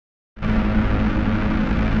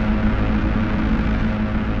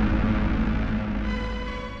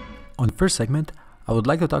first segment, I would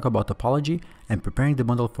like to talk about topology and preparing the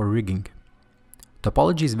model for rigging.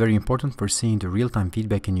 Topology is very important for seeing the real-time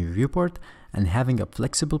feedback in your viewport and having a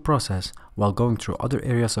flexible process while going through other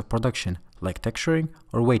areas of production like texturing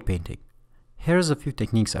or weight painting. Here's a few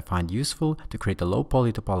techniques I find useful to create a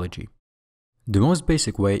low-poly topology. The most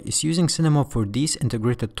basic way is using Mixamo for these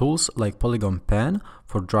integrated tools like Polygon Pen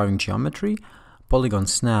for drawing geometry, Polygon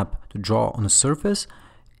Snap to draw on a surface,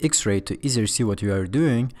 X-ray to easier see what you are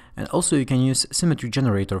doing, and also you can use Symmetry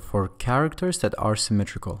Generator for characters that are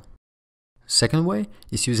symmetrical. Second way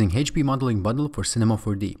is using HP Modeling Bundle for Cinema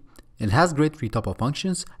 4D. It has great retopo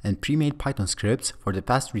functions and pre-made Python scripts for the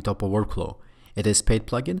fast retopo workflow. It is a paid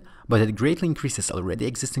plugin, but it greatly increases already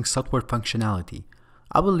existing software functionality.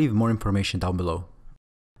 I will leave more information down below.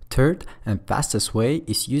 Third and fastest way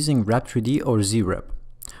is using Wrap3D or Zrep,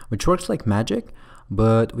 which works like magic,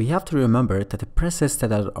 but we have to remember that the presets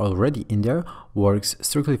that are already in there works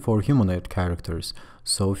strictly for humanoid characters.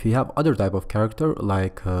 So if you have other type of character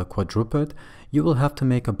like quadruped, you will have to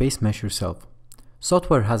make a base mesh yourself.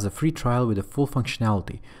 Software has a free trial with a full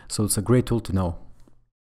functionality, so it's a great tool to know.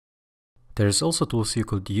 There's also tools you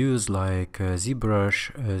could use like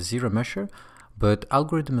Zbrush Zremesher, but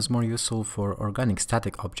algorithm is more useful for organic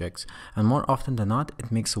static objects, and more often than not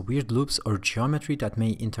it makes weird loops or geometry that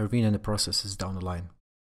may intervene in the processes down the line.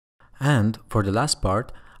 And for the last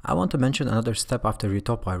part, I want to mention another step after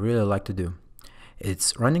retopo I really like to do.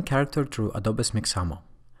 It's running character through Adobe's Mixamo.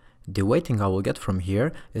 The weighting I will get from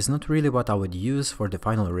here is not really what I would use for the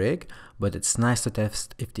final rig, but it's nice to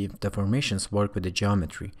test if the deformations work with the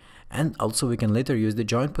geometry. And also we can later use the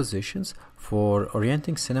joint positions for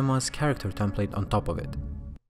orienting Cinema's character template on top of it.